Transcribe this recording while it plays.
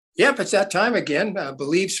Yep, it's that time again.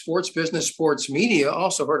 Believe Sports Business Sports Media,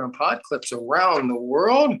 also heard on pod clips around the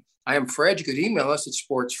world. I am Fred. You could email us at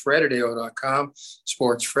sportsfred@ao.com,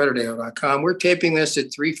 sportsfred@ao.com. We're taping this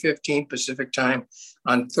at 3:15 Pacific time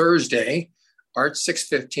on Thursday. Art's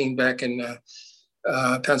 6:15 back in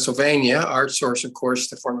Pennsylvania. Art Source, of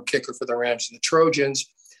course, the former kicker for the Rams and the Trojans.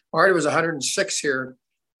 Art was 106 here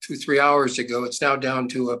 2-3 hours ago. It's now down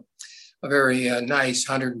to a very nice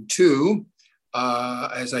 102.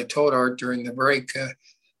 As I told Art during the break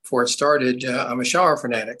before it started, I'm a shower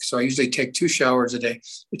fanatic, so I usually take 2 showers a day.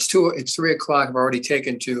 It's 3 o'clock. I've already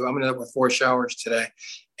taken 2. I'm going to end up with 4 showers today,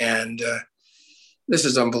 and this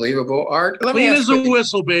is unbelievable. Art, let me ask you. Clean as a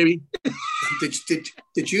whistle, baby.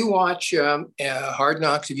 Did you watch Hard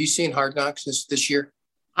Knocks? Have you seen Hard Knocks this year?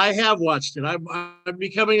 I have watched it. I'm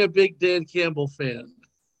becoming a big Dan Campbell fan.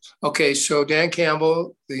 Okay, so Dan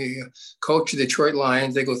Campbell, the coach of the Detroit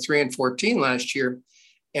Lions, they go 3-14 last year.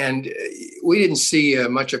 And we didn't see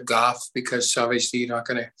much of Goff because obviously you're not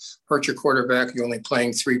going to hurt your quarterback. You're only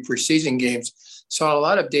playing 3 preseason games. Saw a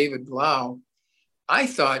lot of David Blau. I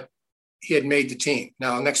thought he had made the team.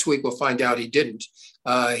 Now, next week we'll find out he didn't.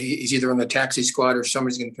 He's either on the taxi squad or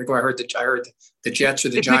somebody's going to pick him. I heard the Jets or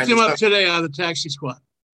the Giants. They picked him up today on the taxi squad.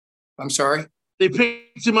 I'm sorry? They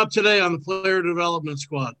picked him up today on the player development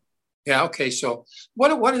squad. Yeah, okay. So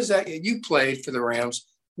what is that? You played for the Rams.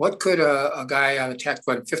 What could a guy on the tax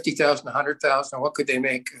squad, 50,000, 100,000, what could they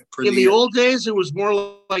make per year? In the old days, it was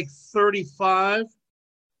more like 35.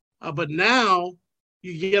 But now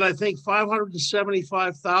you get, I think,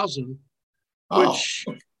 575,000, which,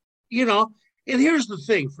 and here's the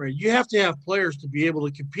thing, Fred, you have to have players to be able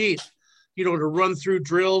to compete, to run through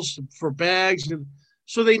drills for bags. And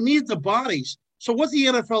so they need the bodies. So what the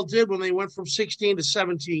NFL did when they went from 16 to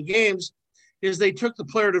 17 games is they took the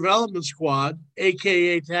player development squad,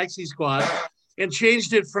 AKA taxi squad, and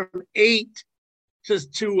changed it from 8 to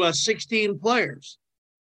 16 players.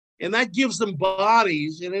 And that gives them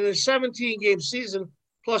bodies. And in a 17-game season,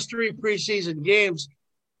 plus 3 preseason games,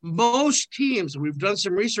 most teams, and we've done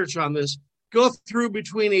some research on this, go through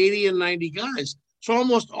between 80 and 90 guys. So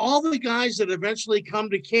almost all the guys that eventually come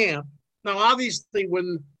to camp, now obviously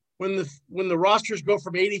when the rosters go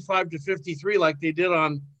from 85 to 53 like they did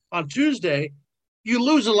on Tuesday, you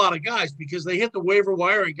lose a lot of guys because they hit the waiver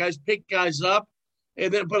wire and guys pick guys up,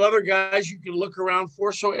 but other guys you can look around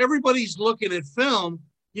for. So everybody's looking at film,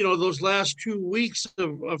 those last 2 weeks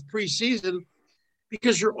of preseason,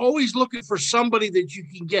 because you're always looking for somebody that you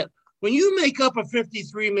can get. When you make up a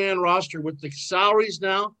 53-man roster with the salaries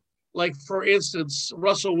now, like for instance,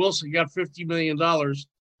 Russell Wilson got $50 million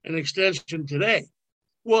an extension today.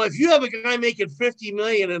 Well, if you have a guy making $50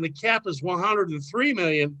 million and the cap is $103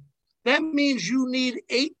 million, that means you need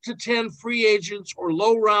 8 to 10 free agents or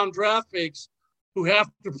low-round draft picks who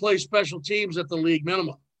have to play special teams at the league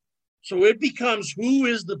minimum. So it becomes who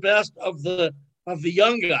is the best of the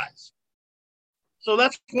young guys. So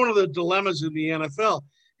that's one of the dilemmas in the NFL.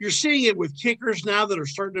 You're seeing it with kickers now that are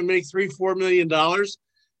starting to make $3-4 million.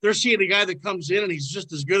 They're seeing a guy that comes in and he's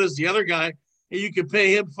just as good as the other guy, and you can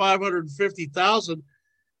pay him $550,000.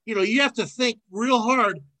 You have to think real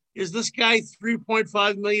hard. Is this guy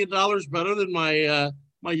 $3.5 million better than my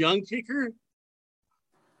young kicker?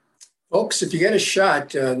 Folks, if you get a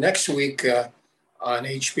shot next week on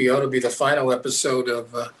HBO, it'll be the final episode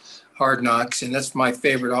of Hard Knocks. And that's my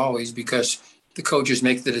favorite always because the coaches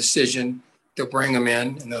make the decision. They'll bring them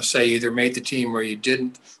in and they'll say you either made the team or you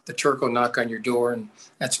didn't. The Turk will knock on your door, and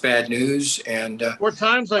that's bad news. And 4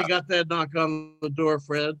 times I got that knock on the door,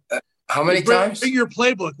 Fred. How many times? Bring your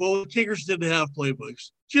playbook. Well, the kickers didn't have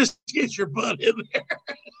playbooks. Just get your butt in there.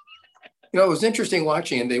 It was interesting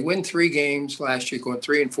watching, and they win 3 games last year, going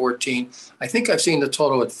 3-14. I think I've seen the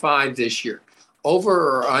total at 5 this year.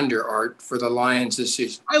 Over or under, Art, for the Lions this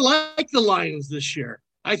season? I like the Lions this year.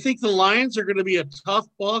 I think the Lions are going to be a tough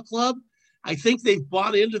ball club. I think they've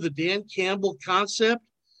bought into the Dan Campbell concept.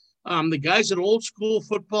 The guy's an old school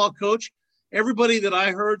football coach. Everybody that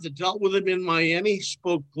I heard that dealt with him in Miami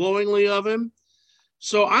spoke glowingly of him.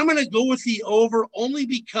 So I'm going to go with the over only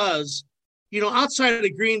because, outside of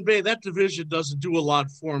the Green Bay, that division doesn't do a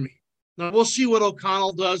lot for me. Now, we'll see what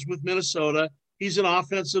O'Connell does with Minnesota. He's an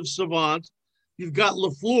offensive savant. You've got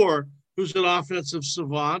LaFleur, who's an offensive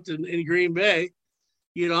savant in Green Bay,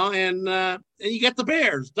 and you got the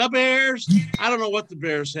Bears. The Bears, I don't know what the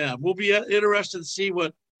Bears have. We'll be interested to see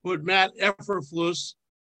what Matt Eberflus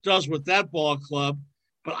does with that ball club.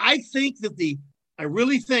 But I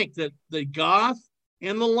really think that the Goff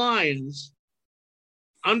and the Lions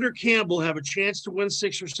under Campbell have a chance to win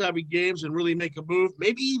 6 or 7 games and really make a move,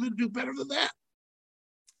 maybe even do better than that.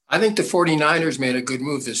 I think the 49ers made a good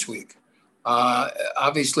move this week.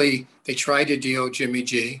 Obviously, they tried to deal Jimmy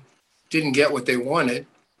G, didn't get what they wanted,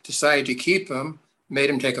 decided to keep him, made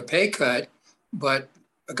him take a pay cut. But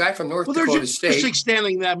a guy from North Dakota State. They're just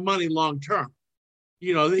extending that money long term.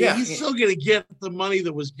 He's still going to get the money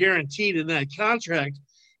that was guaranteed in that contract.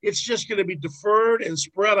 It's just going to be deferred and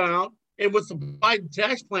spread out. And with the Biden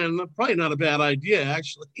tax plan, probably not a bad idea,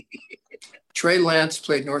 actually. Trey Lance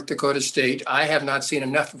played North Dakota State. I have not seen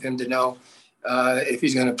enough of him to know if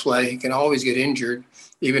he's going to play. He can always get injured,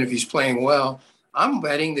 even if he's playing well. I'm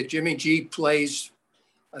betting that Jimmy G plays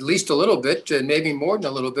at least a little bit, maybe more than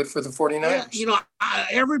a little bit for the 49ers. Yeah,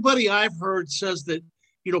 everybody I've heard says that,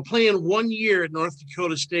 playing 1 year at North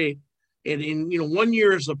Dakota State and in 1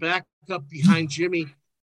 year as a backup behind Jimmy,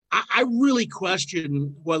 I really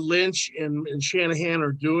question what Lynch and Shanahan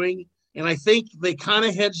are doing. And I think they kind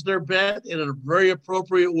of hedged their bet in a very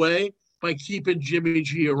appropriate way by keeping Jimmy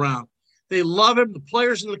G around. They love him. The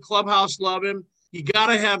players in the clubhouse love him. You got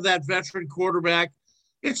to have that veteran quarterback.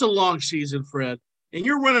 It's a long season, Fred. And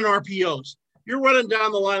you're running RPOs. You're running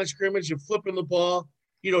down the line of scrimmage and flipping the ball,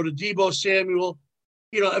 to Deebo Samuel.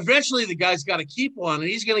 Eventually the guy's got to keep one, and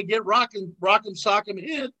he's going to get rock'em, sock'em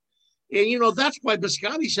hit. And, that's why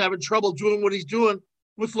Biscotti's having trouble doing what he's doing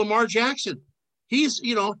with Lamar Jackson. He's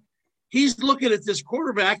looking at this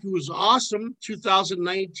quarterback who was awesome,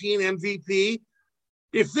 2019 MVP.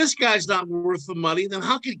 If this guy's not worth the money, then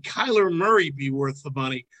how can Kyler Murray be worth the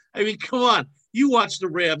money? I mean, come on. You watched the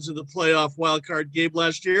Rams in the playoff wildcard game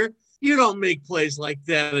last year. You don't make plays like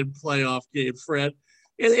that in playoff game, Fred.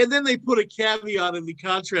 And then they put a caveat in the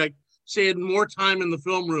contract saying more time in the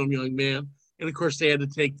film room, young man. And, of course, they had to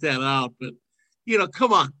take that out. But,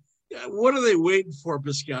 come on. What are they waiting for,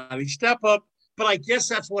 Biscotti? Step up. But I guess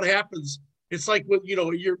that's what happens. It's like when,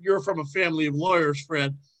 you're from a family of lawyers,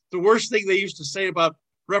 Fred. The worst thing they used to say about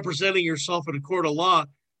representing yourself in a court of law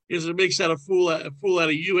is it makes a fool out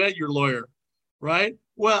of you and your lawyer, right?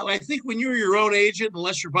 Well, I think when you're your own agent,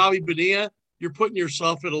 unless you're Bobby Bonilla, you're putting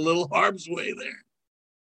yourself in a little harm's way there.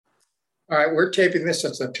 All right, we're taping this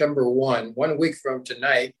on September 1. 1 week from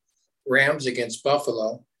tonight, Rams against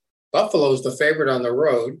Buffalo. Buffalo's the favorite on the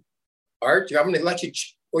road. Art, I'm going to let you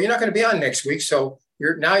 – well, you're not going to be on next week, so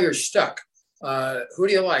you're stuck. Who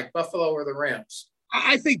do you like, Buffalo or the Rams?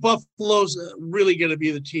 I think Buffalo's really going to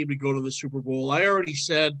be the team to go to the Super Bowl. I already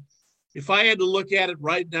said if I had to look at it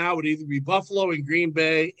right now, it would either be Buffalo and Green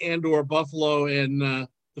Bay and or Buffalo and the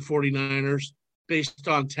 49ers based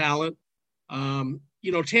on talent.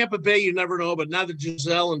 Tampa Bay, you never know, but now that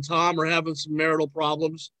Giselle and Tom are having some marital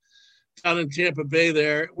problems down in Tampa Bay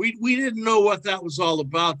there, we didn't know what that was all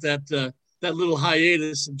about, that little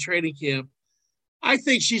hiatus in training camp. I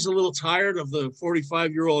think she's a little tired of the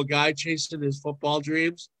 45-year-old guy chasing his football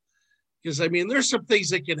dreams because, there's some things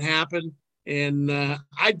that can happen, and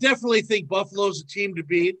I definitely think Buffalo's a team to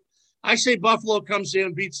beat. I say Buffalo comes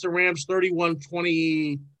in, beats the Rams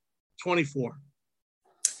 31-24.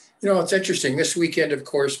 It's interesting. This weekend, of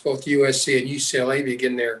course, both USC and UCLA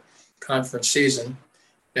begin their conference season.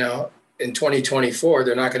 Now, in 2024,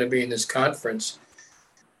 they're not going to be in this conference.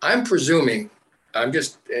 I'm presuming, I'm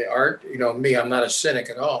just, Art, me, I'm not a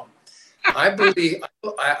cynic at all. I believe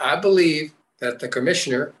that the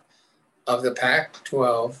commissioner of the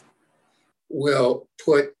Pac-12 will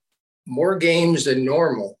put more games than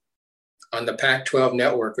normal on the Pac-12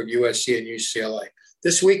 network of USC and UCLA.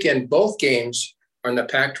 This weekend, both games on the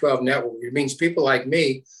Pac-12 network. It means people like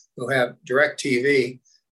me who have DirecTV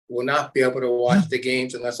will not be able to watch the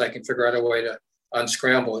games unless I can figure out a way to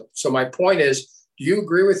unscramble it. So my point is, do you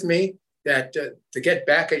agree with me that to get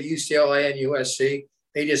back at UCLA and USC,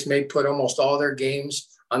 they just may put almost all their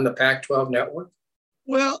games on the Pac-12 network?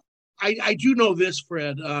 Well, I do know this,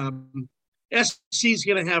 Fred. SC is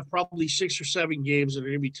going to have probably 6 or 7 games that are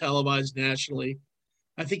going to be televised nationally.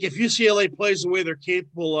 I think if UCLA plays the way they're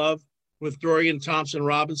capable of, with Dorian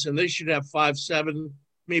Thompson-Robinson, they should have 5, 7,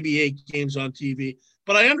 maybe 8 games on TV.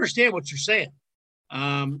 But I understand what you're saying.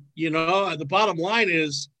 The bottom line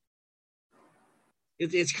is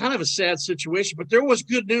it's kind of a sad situation, but there was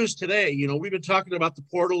good news today. We've been talking about the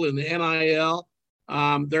portal and the NIL.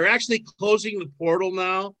 They're actually closing the portal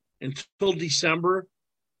now until December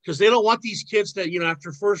because they don't want these kids that,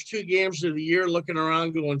 after first 2 games of the year looking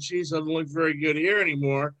around going, geez, doesn't look very good here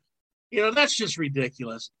anymore. That's just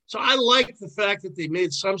ridiculous. So I like the fact that they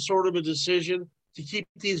made some sort of a decision to keep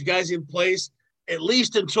these guys in place, at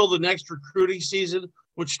least until the next recruiting season,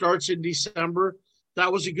 which starts in December.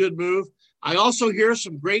 That was a good move. I also hear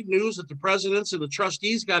some great news that the presidents and the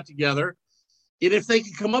trustees got together. And if they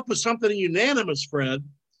can come up with something unanimous, Fred,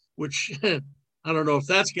 which I don't know if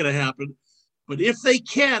that's going to happen, But if they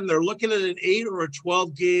can, they're looking at an 8 or a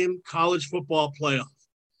 12 game college football playoff.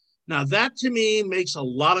 Now, that to me makes a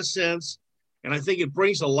lot of sense. And I think it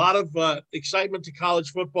brings a lot of excitement to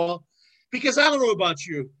college football because I don't know about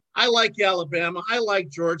you. I like Alabama. I like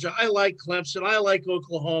Georgia. I like Clemson. I like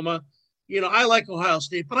Oklahoma. I like Ohio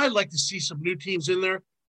State, but I'd like to see some new teams in there.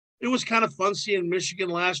 It was kind of fun seeing Michigan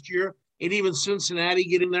last year and even Cincinnati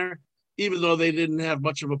getting there, even though they didn't have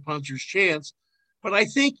much of a puncher's chance. But I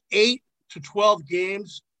think 8 to 12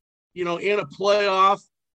 games, in a playoff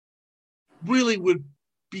really would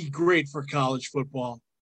be great for college football.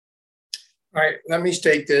 All right, let me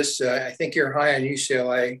state this. I think you're high on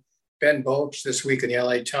UCLA. Ben Boach this week in the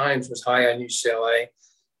LA Times was high on UCLA.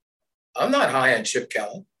 I'm not high on Chip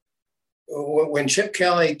Kelly. When Chip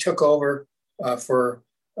Kelly took over for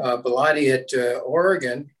Bellotti at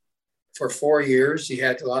Oregon for 4 years, he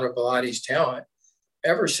had a lot of Bellotti's talent.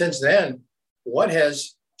 Ever since then, what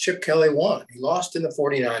has Chip Kelly won? He lost in the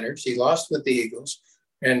 49ers. He lost with the Eagles.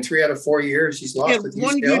 And 3 out of 4 years, he's lost with UCLA. He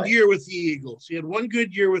had one good year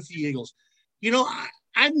with the Eagles.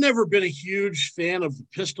 I've never been a huge fan of the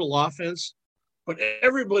pistol offense, but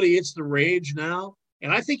everybody, it's the rage now.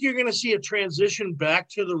 And I think you're going to see a transition back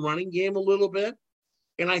to the running game a little bit.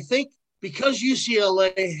 And I think because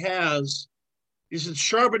UCLA has, is it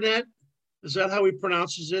Charbonnet? Is that how he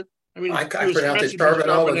pronounces it? I pronounce it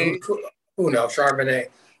Charbonnet. Who knows? Charbonnet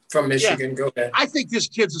from Michigan. Yeah. Go ahead. I think this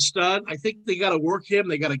kid's a stud. I think they got to work him.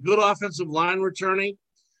 They got a good offensive line returning.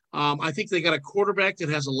 I think they got a quarterback that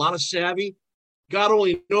has a lot of savvy. God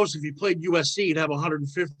only knows if he played USC, he'd have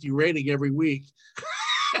 150 rating every week.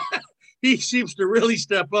 He seems to really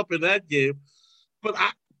step up in that game. But,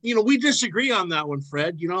 we disagree on that one,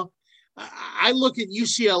 Fred. I look at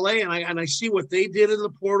UCLA and I see what they did in the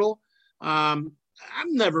portal. I've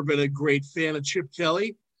never been a great fan of Chip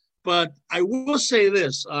Kelly, but I will say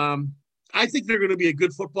this. I think they're going to be a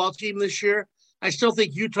good football team this year. I still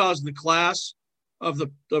think Utah's in the class of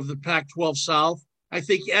the Pac-12 South. I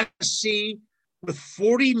think SC with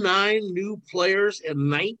 49 new players and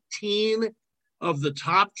 19 of the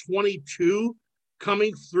top 22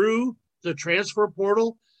 coming through the transfer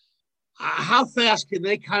portal. How fast can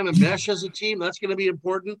they kind of mesh as a team? That's going to be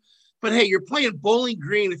important. But, hey, you're playing Bowling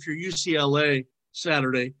Green if you're UCLA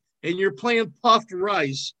Saturday, and you're playing puffed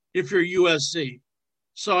rice if you're USC.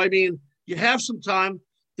 So, you have some time.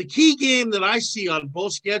 The key game that I see on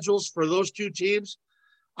both schedules for those two teams,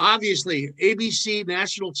 obviously, ABC,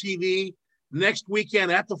 national TV, next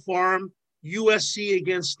weekend at the Farm, USC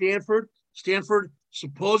against Stanford. Stanford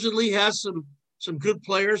supposedly has some good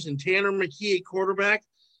players, and Tanner McKee at quarterback.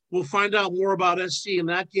 We'll find out more about SC in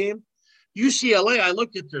that game. UCLA, I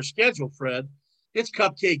looked at their schedule, Fred. It's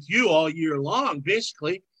Cupcake U all year long,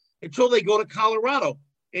 basically, until they go to Colorado.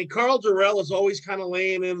 And Carl Durrell is always kind of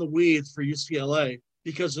laying in the weeds for UCLA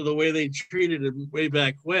because of the way they treated him way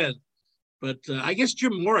back when. But I guess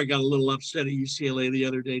Jim Mora got a little upset at UCLA the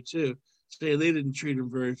other day, too, saying they didn't treat him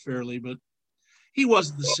very fairly. But he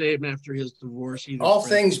wasn't the same after his divorce either. All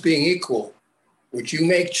things being equal, would you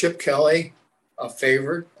make Chip Kelly a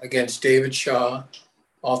favorite against David Shaw,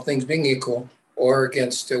 all things being equal, or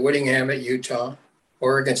against Whittingham at Utah,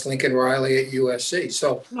 or against Lincoln Riley at USC?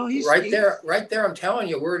 So right there, I'm telling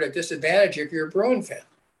you, we're at a disadvantage if you're a Bruin fan.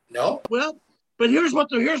 No? Well, but here's what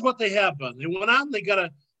they have done. They went out and they got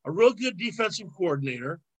a real good defensive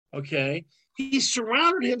coordinator, okay? He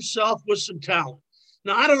surrounded himself with some talent.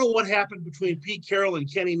 Now, I don't know what happened between Pete Carroll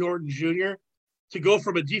and Kenny Norton Jr. to go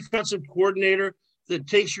from a defensive coordinator that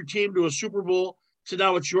takes your team to a Super Bowl to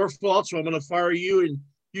now it's your fault, so I'm going to fire you and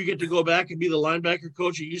you get to go back and be the linebacker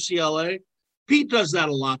coach at UCLA. Pete does that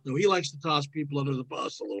a lot, though. He likes to toss people under the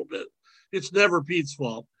bus a little bit. It's never Pete's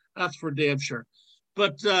fault. That's for damn sure.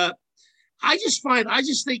 But I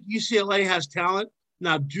just think UCLA has talent.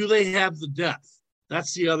 Now, do they have the depth?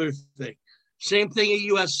 That's the other thing. Same thing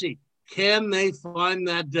at USC. Can they find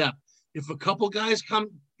that depth? If a couple guys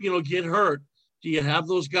get hurt, do you have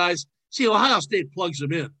those guys? See, Ohio State plugs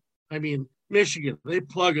them in. Michigan, they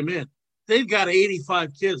plug them in. They've got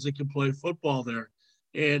 85 kids that can play football there.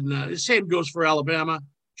 And the same goes for Alabama,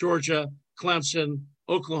 Georgia, Clemson,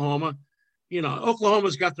 Oklahoma.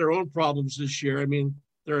 Oklahoma's got their own problems this year.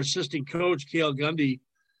 Their assistant coach, Cale Gundy,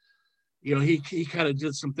 he kind of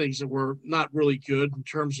did some things that were not really good in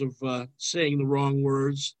terms of saying the wrong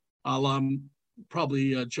words, a la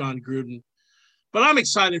probably John Gruden. But I'm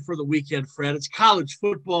excited for the weekend, Fred. It's college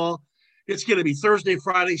football. It's going to be Thursday,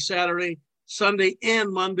 Friday, Saturday, Sunday,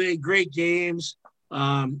 and Monday. Great games.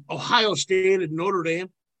 Ohio State and Notre Dame.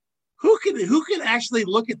 Who can actually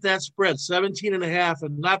look at that spread, 17.5,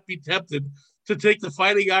 and not be tempted to take the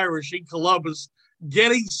Fighting Irish in Columbus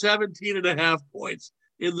getting 17.5 points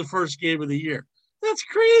in the first game of the year. That's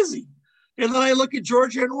crazy. And then I look at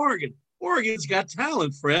Georgia and Oregon. Oregon's got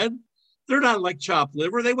talent, Fred. They're not like chopped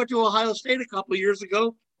liver. They went to Ohio State a couple of years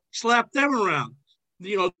ago, slapped them around.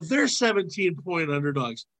 They're 17-point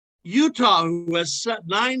underdogs. Utah, who has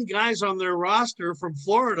 9 guys on their roster from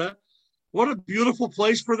Florida, what a beautiful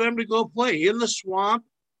place for them to go play in the swamp.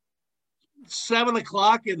 7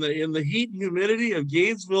 o'clock in the heat and humidity of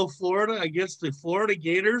Gainesville, Florida, against the Florida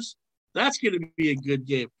Gators. That's going to be a good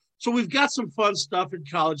game. So we've got some fun stuff in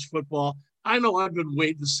college football. I know I've been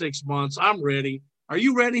waiting 6 months. I'm ready. Are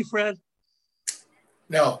you ready, Fred?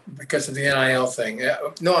 No, because of the NIL thing.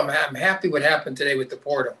 No, I'm happy what happened today with the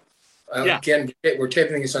portal. Again, we're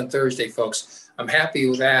taping this on Thursday, folks. I'm happy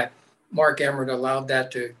with that. Mark Emmert allowed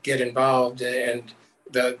that to get involved, and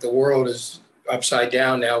the world is upside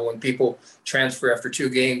down now when people transfer after 2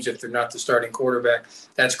 games if they're not the starting quarterback.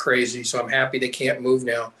 That's crazy. So I'm happy they can't move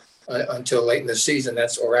now until late in the season.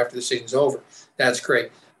 Or after the season's over. That's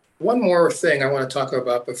great. One more thing I want to talk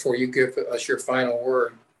about before you give us your final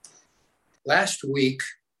word. Last week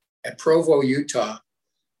at Provo, Utah,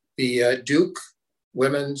 the Duke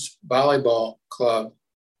women's volleyball club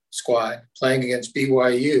squad playing against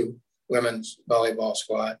BYU women's volleyball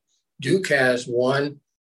squad. Duke has one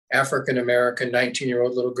African-American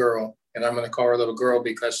 19-year-old little girl, and I'm going to call her a little girl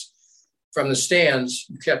because from the stands,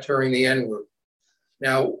 you kept hearing the N-word.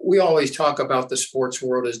 Now, we always talk about the sports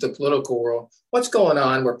world as the political world. What's going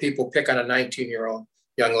on where people pick on a 19-year-old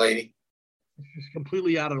young lady? It's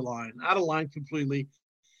completely out of line completely.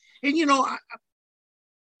 And,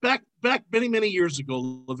 back many, many years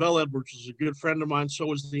ago, Lavelle Edwards was a good friend of mine. So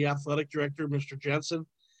was the athletic director, Mr. Jensen.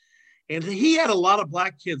 And he had a lot of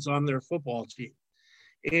black kids on their football team.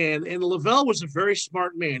 And Lavelle was a very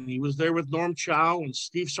smart man. He was there with Norm Chow, and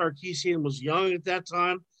Steve Sarkisian was young at that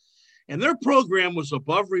time. And their program was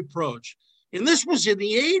above reproach. And this was in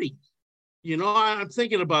the 80s. I'm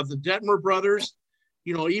thinking about the Detmer brothers,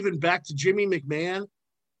 even back to Jimmy McMahon.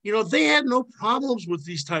 They had no problems with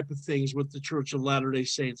these type of things with the Church of Latter-day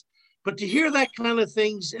Saints. But to hear that kind of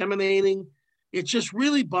things emanating, it just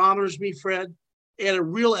really bothers me, Fred, at a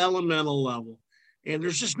real elemental level. And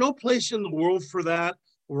there's just no place in the world for that.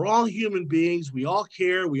 We're all human beings. We all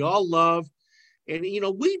care. We all love. And,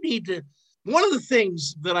 we need to – one of the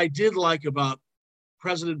things that I did like about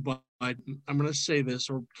President Biden, I'm going to say this,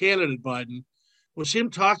 or candidate Biden, was him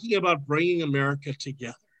talking about bringing America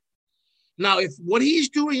together. Now, if what he's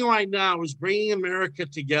doing right now is bringing America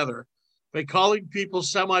together by calling people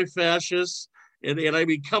semi-fascists and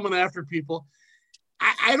coming after people,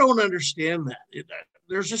 I don't understand that.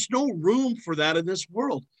 There's just no room for that in this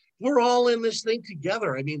world. We're all in this thing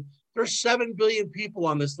together. There's 7 billion people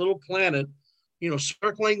on this little planet,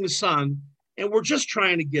 circling the sun, and we're just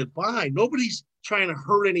trying to get by. Nobody's trying to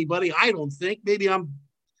hurt anybody, I don't think. Maybe I'm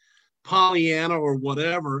Pollyanna or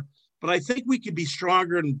whatever, but I think we could be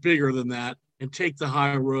stronger and bigger than that and take the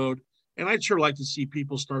high road. And I'd sure like to see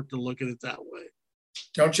people start to look at it that way.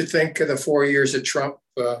 Don't you think the 4 years of Trump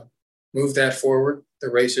moved that forward, the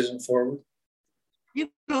racism forward?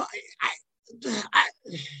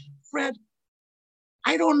 Fred,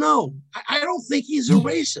 I don't know. I don't think he's a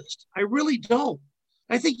racist. I really don't.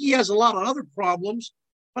 I think he has a lot of other problems,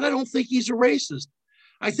 but I don't think he's a racist.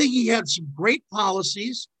 I think he had some great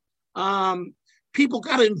policies. People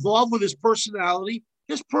got involved with his personality.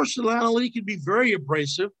 His personality can be very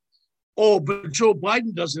abrasive. Oh, but Joe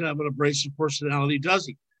Biden doesn't have an abrasive personality, does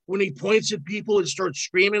he? When he points at people and starts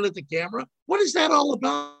screaming at the camera, what is that all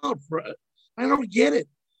about, Fred? I don't get it.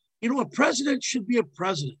 A president should be a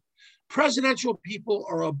president. Presidential people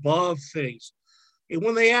are above things. And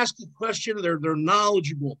when they ask a question, they're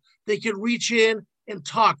knowledgeable. They can reach in and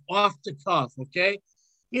talk off the cuff, okay?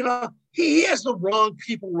 He has the wrong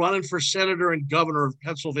people running for senator and governor of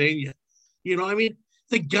Pennsylvania.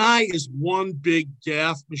 The guy is one big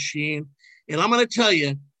gaffe machine. And I'm going to tell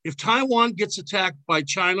you, if Taiwan gets attacked by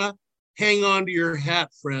China, hang on to your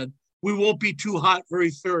hat, Fred. We won't be too hot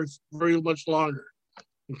very much longer.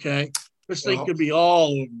 Okay? This thing could be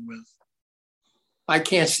all over with. I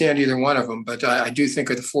can't stand either one of them, but I do think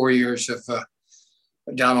of the 4 years of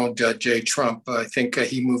Donald J. Trump. I think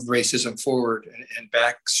he moved racism forward and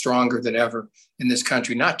back stronger than ever in this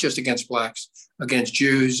country, not just against blacks, against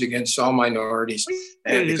Jews, against all minorities.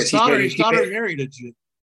 And his daughter married a Jew.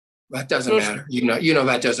 That doesn't matter.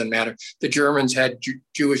 That doesn't matter. The Germans had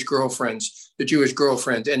Jewish girlfriends. The Jewish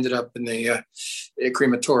girlfriends ended up in the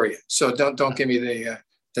crematoria. So don't give me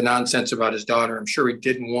the nonsense about his daughter. I'm sure he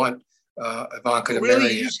didn't want Ivanka to marry.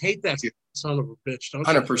 Really, you just hate that son of a bitch, don't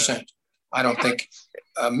you? 100%. I don't think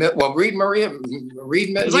Well, read Maria.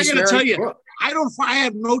 Read. Because I got to tell you, I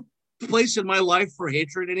have no place in my life for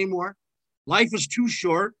hatred anymore. Life is too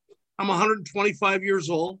short. I'm 125 years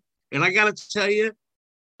old, and I got to tell you,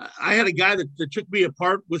 I had a guy that took me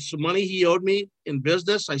apart with some money he owed me in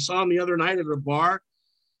business. I saw him the other night at a bar,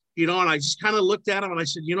 and I just kind of looked at him and I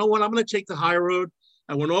said, you know what? I'm going to take the high road.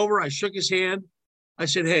 I went over, I shook his hand. I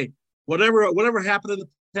said, hey, whatever happened in the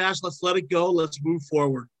past, let's let it go. Let's move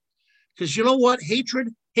forward. Because you know what? Hatred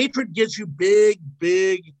gives you big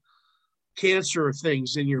cancer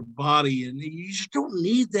things in your body, and you just don't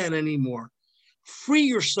need that anymore. Free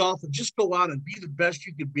yourself and just go out and be the best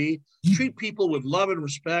you can be. Treat people with love and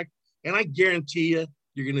respect, and I guarantee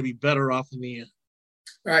you're going to be better off in the end.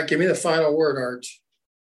 All right, give me the final word, Arch.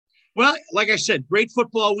 Well, like I said, great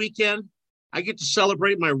football weekend. I get to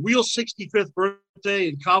celebrate my real 65th birthday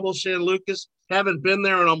in Cabo San Lucas. Haven't been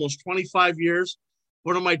there in almost 25 years.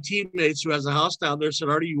 One of my teammates who has a house down there said,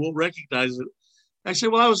 Artie, you won't recognize it. I said,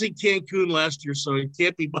 well, I was in Cancun last year, so it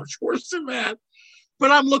can't be much worse than that.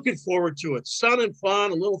 But I'm looking forward to it. Sun and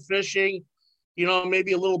fun, a little fishing,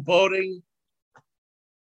 maybe a little boating.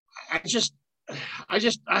 I just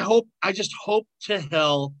hope to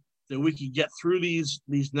hell that we can get through these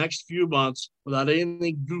next few months without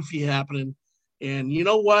anything goofy happening. And you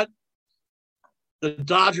know what? The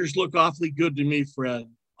Dodgers look awfully good to me, Fred.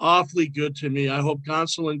 Awfully good to me. I hope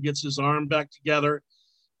Gonsolin gets his arm back together.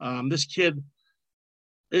 This kid,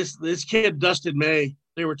 Dustin May,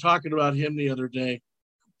 they were talking about him the other day.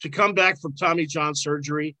 To come back from Tommy John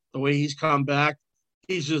surgery, the way he's come back,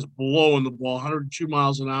 he's just blowing the ball, 102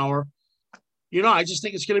 miles an hour. I just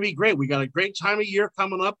think it's going to be great. We got a great time of year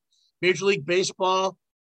coming up. Major League Baseball,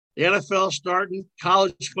 the NFL starting,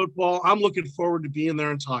 college football. I'm looking forward to being there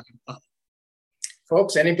and talking about it.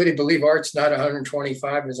 Folks, anybody believe Art's not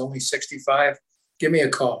 125 and is only 65? Give me a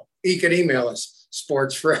call. You can email us,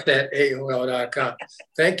 sportsfred@aol.com.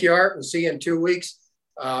 Thank you, Art. We'll see you in 2 weeks.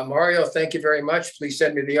 Mario, thank you very much. Please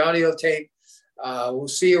send me the audio tape. We'll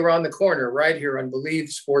see you around the corner right here on Believe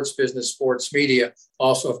Sports Business Sports Media.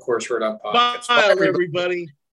 Also, of course, heard on podcasts. Bye, everybody.